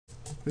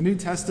The New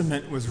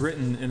Testament was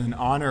written in an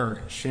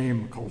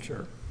honor-shame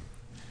culture.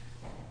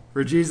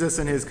 For Jesus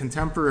and his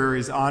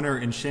contemporaries, honor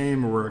and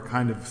shame were a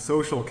kind of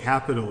social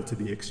capital to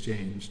be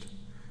exchanged.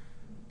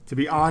 To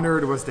be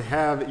honored was to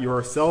have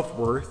your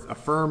self-worth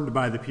affirmed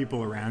by the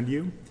people around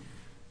you,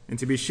 and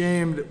to be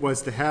shamed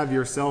was to have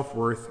your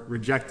self-worth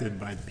rejected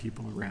by the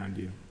people around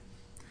you.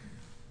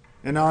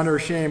 In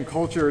honor-shame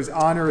cultures,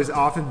 honor is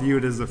often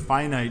viewed as a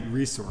finite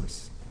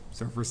resource.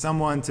 So for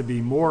someone to be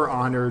more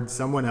honored,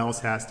 someone else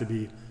has to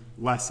be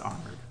less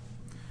honored.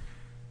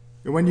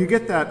 And when you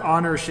get that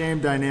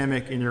honor-shame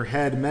dynamic in your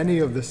head, many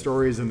of the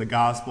stories in the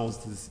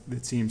Gospels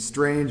that seem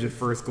strange at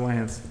first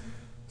glance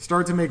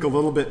start to make a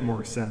little bit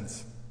more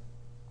sense.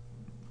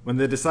 When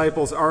the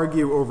disciples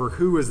argue over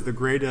who is the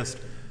greatest,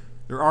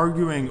 they're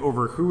arguing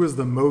over who is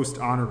the most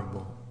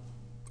honorable.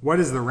 What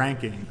is the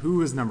ranking?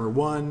 Who is number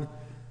 1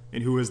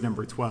 and who is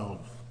number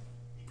 12?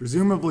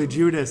 Presumably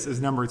Judas is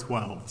number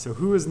 12, so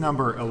who is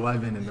number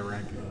 11 in the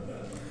ranking?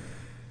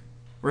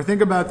 Or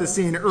think about the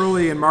scene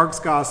early in Mark's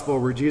gospel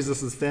where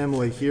Jesus'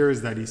 family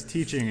hears that he's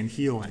teaching and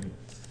healing.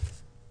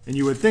 And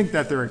you would think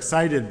that they're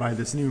excited by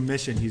this new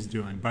mission he's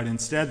doing, but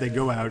instead they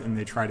go out and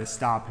they try to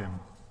stop him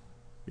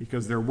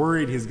because they're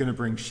worried he's going to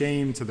bring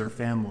shame to their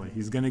family.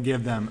 He's going to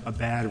give them a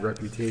bad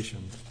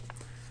reputation.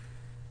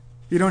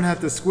 You don't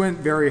have to squint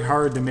very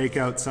hard to make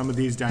out some of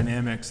these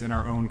dynamics in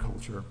our own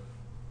culture.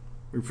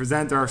 We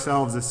present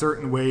ourselves a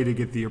certain way to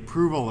get the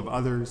approval of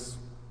others.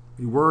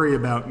 We worry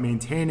about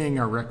maintaining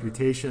our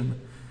reputation.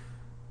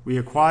 We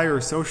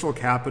acquire social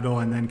capital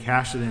and then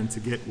cash it in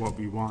to get what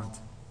we want.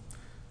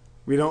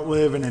 We don't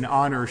live in an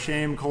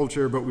honor-shame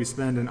culture, but we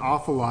spend an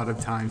awful lot of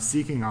time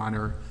seeking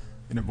honor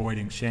and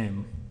avoiding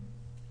shame.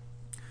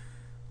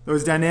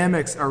 Those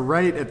dynamics are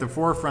right at the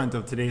forefront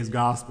of today's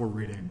gospel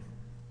reading.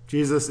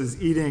 Jesus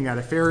is eating at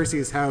a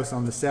Pharisee's house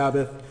on the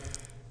Sabbath,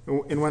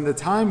 and when the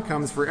time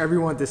comes for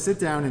everyone to sit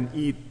down and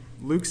eat,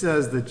 Luke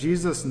says that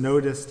Jesus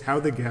noticed how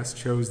the guests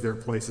chose their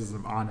places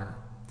of honor.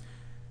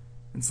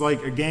 It's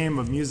like a game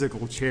of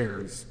musical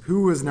chairs.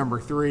 Who is number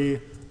 3?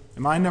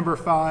 Am I number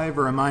 5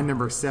 or am I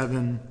number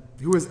 7?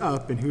 Who is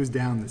up and who's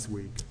down this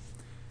week?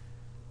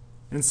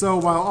 And so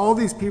while all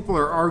these people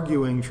are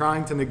arguing,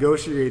 trying to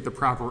negotiate the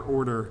proper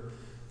order,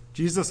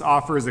 Jesus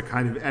offers a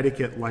kind of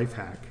etiquette life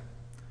hack.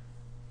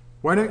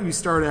 Why don't you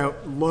start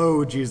out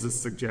low, Jesus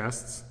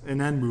suggests, and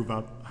then move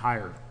up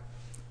higher?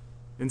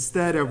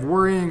 Instead of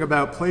worrying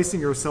about placing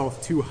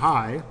yourself too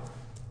high,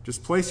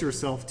 just place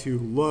yourself too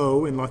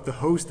low and let the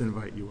host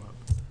invite you up.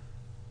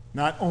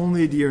 Not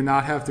only do you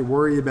not have to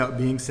worry about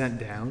being sent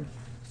down,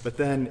 but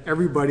then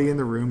everybody in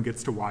the room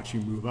gets to watch you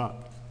move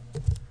up.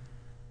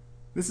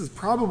 This is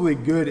probably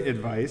good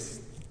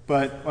advice,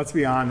 but let's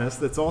be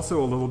honest, it's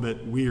also a little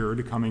bit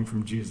weird coming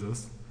from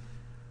Jesus.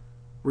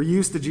 We're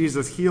used to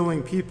Jesus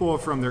healing people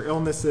from their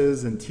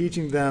illnesses and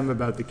teaching them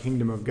about the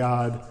kingdom of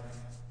God.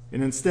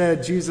 And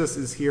instead, Jesus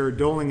is here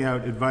doling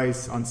out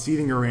advice on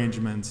seating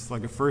arrangements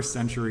like a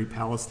first-century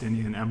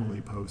Palestinian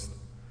Emily post.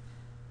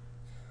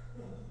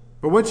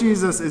 But what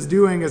Jesus is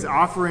doing is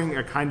offering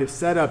a kind of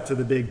setup to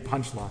the big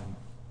punchline.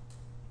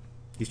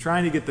 He's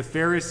trying to get the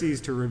Pharisees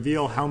to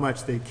reveal how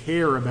much they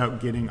care about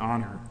getting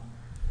honor.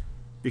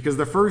 Because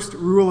the first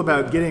rule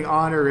about getting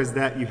honor is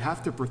that you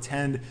have to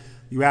pretend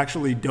you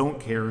actually don't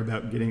care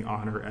about getting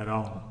honor at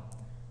all.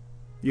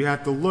 You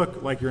have to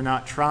look like you're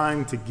not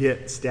trying to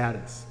get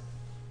status.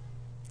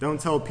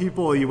 Don't tell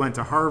people you went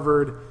to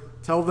Harvard.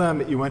 Tell them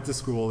that you went to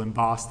school in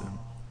Boston.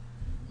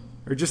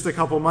 Or just a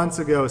couple months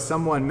ago,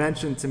 someone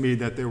mentioned to me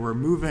that they were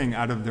moving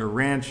out of their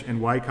ranch in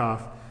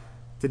Wyckoff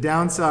to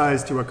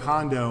downsize to a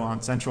condo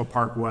on Central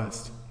Park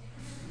West.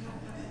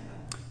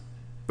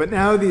 But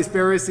now these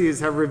Pharisees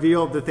have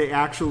revealed that they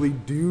actually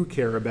do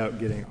care about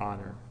getting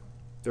honor.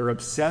 They're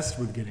obsessed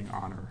with getting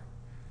honor.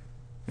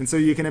 And so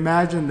you can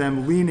imagine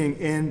them leaning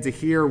in to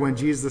hear when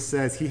Jesus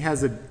says he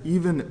has an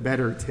even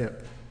better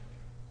tip.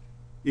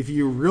 If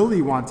you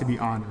really want to be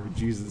honored,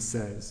 Jesus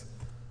says,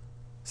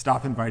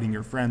 stop inviting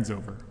your friends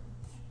over.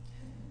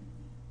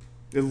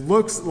 It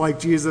looks like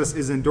Jesus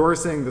is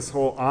endorsing this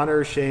whole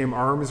honor-shame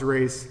arms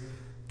race,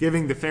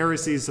 giving the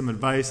Pharisees some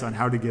advice on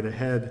how to get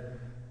ahead,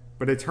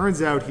 but it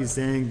turns out he's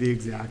saying the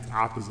exact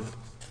opposite.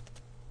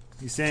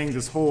 He's saying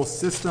this whole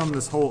system,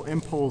 this whole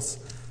impulse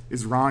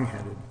is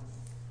wrong-headed.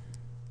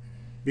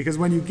 Because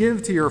when you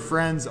give to your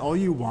friends, all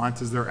you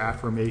want is their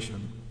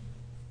affirmation.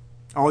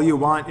 All you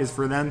want is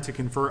for them to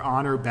confer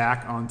honor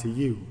back onto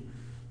you.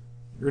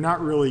 You're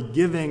not really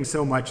giving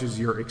so much as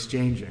you're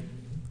exchanging.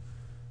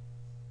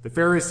 The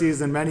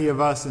Pharisees and many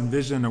of us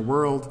envision a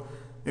world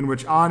in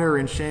which honor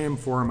and shame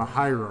form a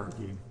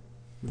hierarchy,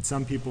 with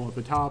some people at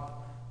the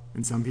top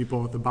and some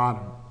people at the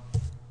bottom.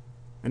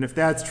 And if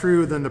that's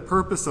true, then the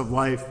purpose of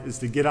life is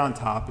to get on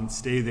top and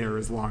stay there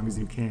as long as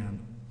you can.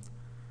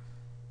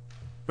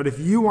 But if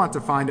you want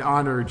to find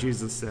honor,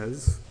 Jesus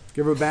says,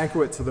 give a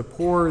banquet to the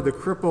poor, the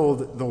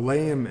crippled, the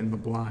lame, and the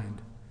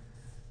blind.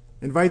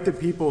 Invite the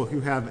people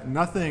who have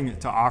nothing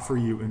to offer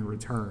you in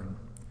return.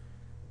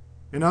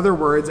 In other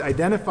words,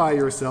 identify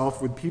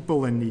yourself with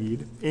people in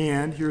need,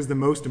 and here's the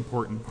most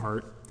important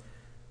part,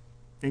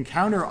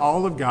 encounter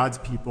all of God's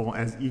people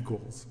as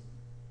equals.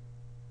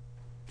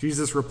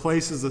 Jesus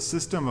replaces a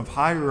system of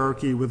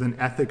hierarchy with an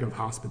ethic of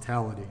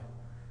hospitality.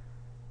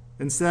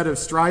 Instead of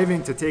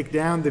striving to take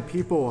down the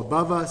people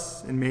above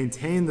us and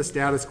maintain the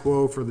status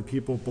quo for the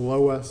people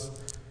below us,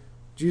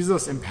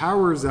 Jesus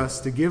empowers us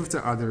to give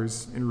to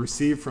others and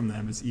receive from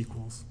them as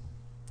equals.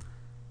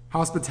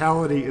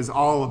 Hospitality is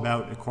all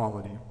about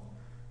equality.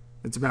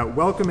 It's about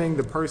welcoming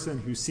the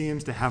person who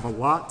seems to have a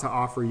lot to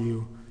offer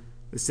you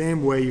the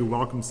same way you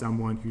welcome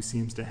someone who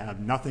seems to have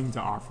nothing to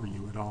offer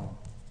you at all.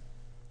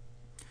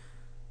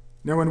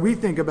 Now, when we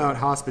think about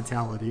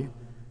hospitality,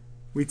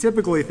 we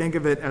typically think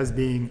of it as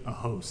being a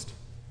host.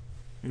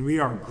 And we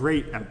are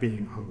great at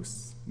being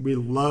hosts. We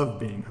love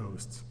being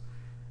hosts.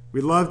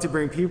 We love to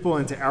bring people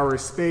into our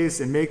space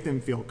and make them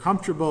feel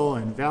comfortable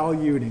and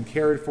valued and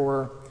cared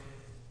for.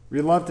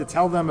 We love to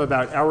tell them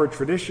about our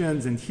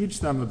traditions and teach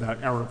them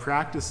about our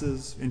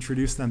practices,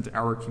 introduce them to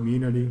our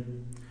community.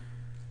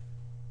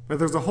 But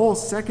there's a whole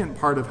second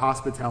part of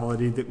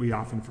hospitality that we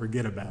often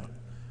forget about,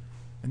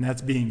 and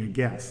that's being a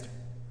guest.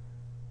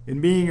 And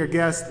being a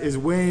guest is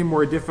way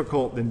more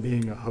difficult than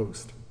being a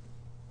host.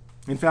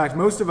 In fact,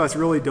 most of us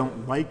really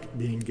don't like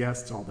being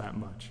guests all that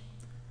much,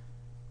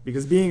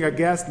 because being a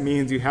guest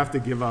means you have to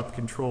give up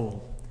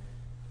control.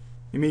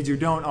 It means you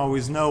don't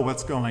always know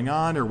what's going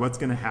on or what's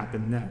going to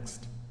happen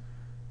next.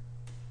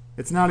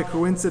 It's not a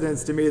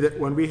coincidence to me that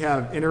when we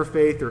have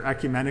interfaith or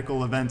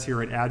ecumenical events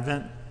here at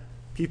Advent,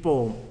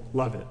 people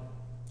love it.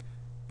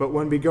 But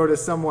when we go to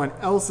someone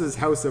else's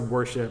house of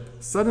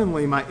worship,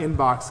 suddenly my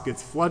inbox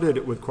gets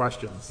flooded with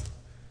questions.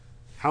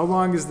 How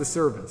long is the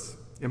service?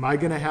 Am I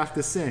going to have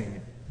to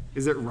sing?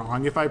 Is it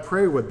wrong if I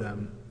pray with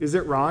them? Is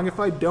it wrong if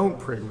I don't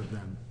pray with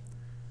them?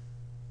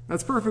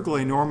 That's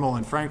perfectly normal,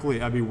 and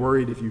frankly, I'd be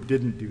worried if you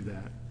didn't do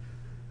that.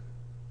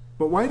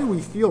 But why do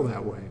we feel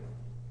that way?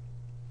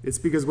 It's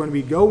because when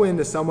we go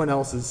into someone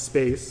else's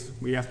space,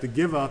 we have to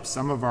give up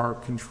some of our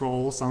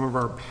control, some of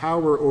our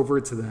power over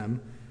to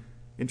them,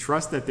 and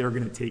trust that they're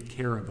going to take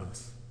care of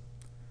us.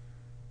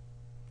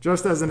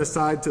 Just as an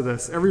aside to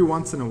this, every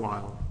once in a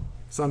while,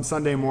 some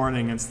Sunday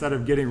morning, instead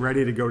of getting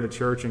ready to go to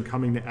church and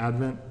coming to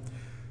Advent,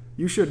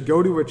 you should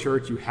go to a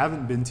church you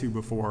haven't been to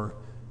before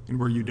and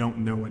where you don't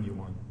know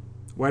anyone.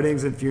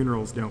 Weddings and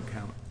funerals don't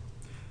count.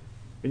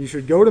 And you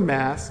should go to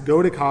Mass,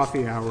 go to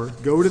coffee hour,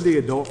 go to the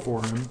adult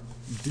forum,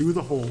 do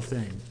the whole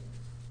thing.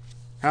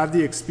 Have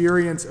the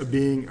experience of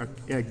being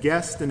a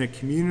guest in a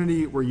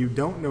community where you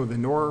don't know the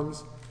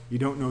norms, you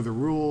don't know the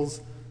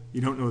rules,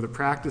 you don't know the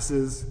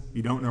practices,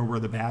 you don't know where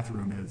the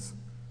bathroom is.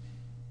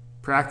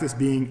 Practice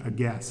being a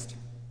guest.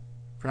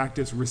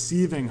 Practice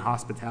receiving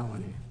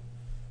hospitality.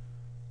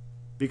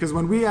 Because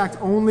when we act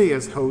only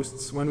as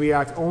hosts, when we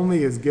act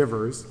only as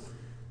givers,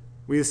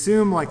 we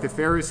assume, like the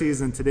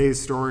Pharisees in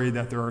today's story,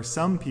 that there are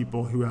some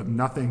people who have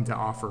nothing to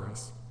offer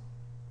us.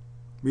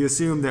 We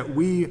assume that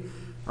we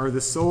are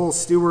the sole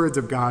stewards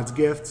of God's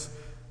gifts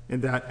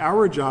and that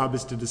our job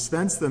is to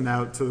dispense them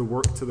out to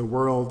the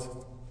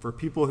world for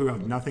people who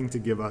have nothing to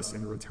give us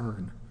in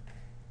return.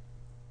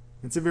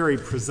 It's a very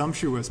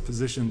presumptuous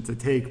position to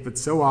take, but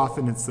so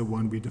often it's the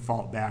one we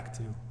default back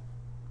to.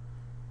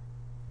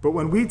 But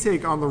when we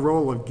take on the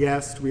role of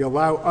guest, we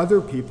allow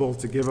other people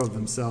to give of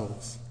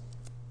themselves.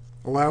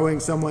 Allowing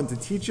someone to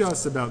teach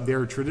us about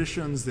their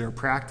traditions, their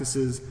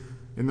practices,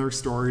 and their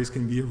stories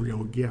can be a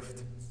real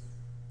gift.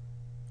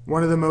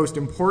 One of the most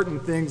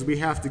important things we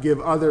have to give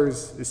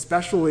others,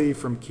 especially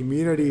from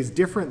communities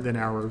different than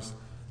ours,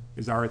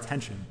 is our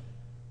attention.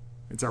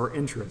 It's our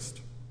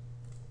interest.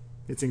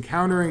 It's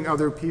encountering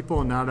other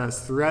people not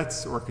as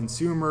threats or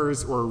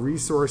consumers or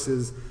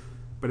resources,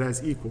 but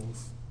as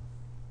equals.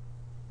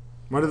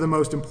 One of the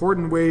most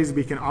important ways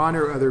we can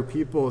honor other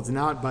people is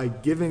not by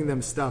giving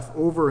them stuff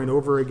over and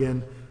over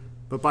again,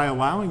 but by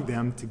allowing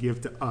them to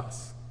give to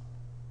us.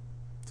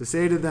 To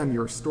say to them,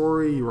 your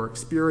story, your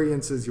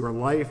experiences, your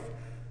life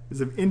is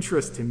of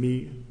interest to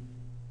me,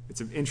 it's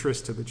of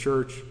interest to the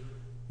church,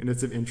 and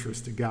it's of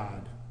interest to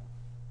God.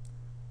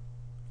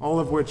 All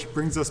of which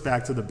brings us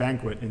back to the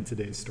banquet in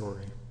today's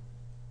story.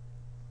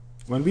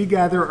 When we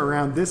gather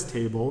around this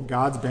table,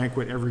 God's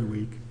banquet every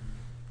week,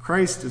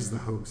 Christ is the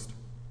host.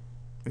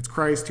 It's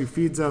Christ who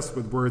feeds us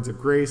with words of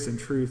grace and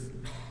truth.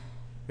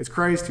 It's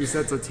Christ who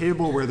sets a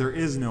table where there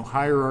is no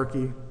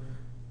hierarchy,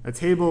 a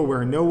table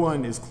where no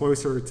one is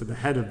closer to the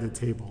head of the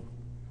table.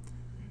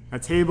 A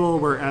table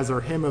where, as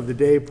our hymn of the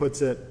day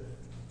puts it,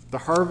 the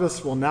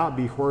harvest will not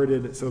be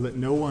hoarded so that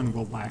no one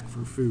will lack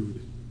for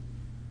food.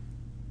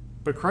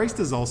 But Christ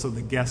is also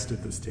the guest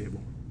at this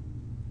table.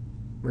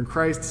 When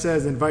Christ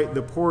says, invite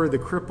the poor, the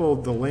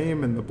crippled, the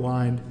lame, and the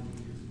blind,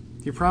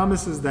 he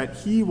promises that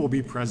he will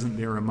be present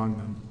there among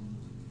them.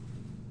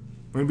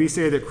 When we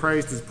say that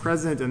Christ is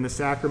present in the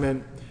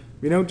sacrament,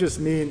 we don't just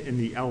mean in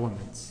the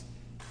elements.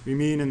 We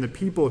mean in the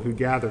people who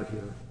gather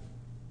here.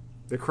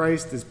 That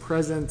Christ is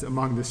present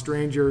among the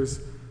strangers,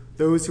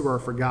 those who are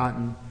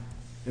forgotten,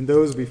 and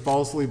those we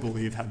falsely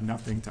believe have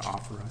nothing to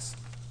offer us.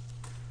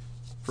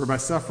 For by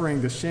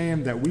suffering the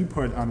shame that we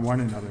put on one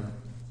another,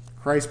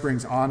 Christ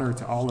brings honor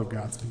to all of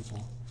God's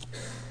people.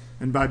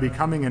 And by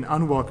becoming an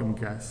unwelcome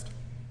guest,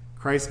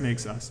 Christ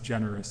makes us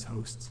generous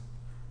hosts.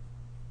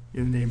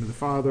 In the name of the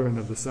Father, and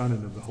of the Son,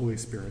 and of the Holy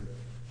Spirit.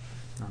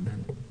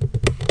 Amen.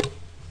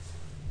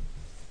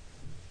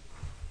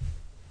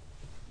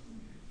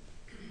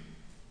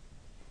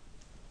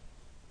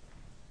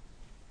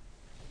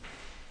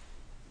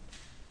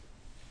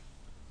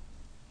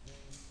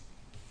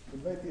 I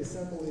invite the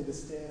assembly to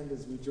stand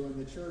as we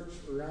join the church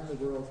around the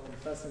world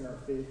confessing our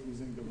faith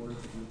using the words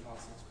of the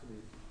Apostles'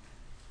 Creed.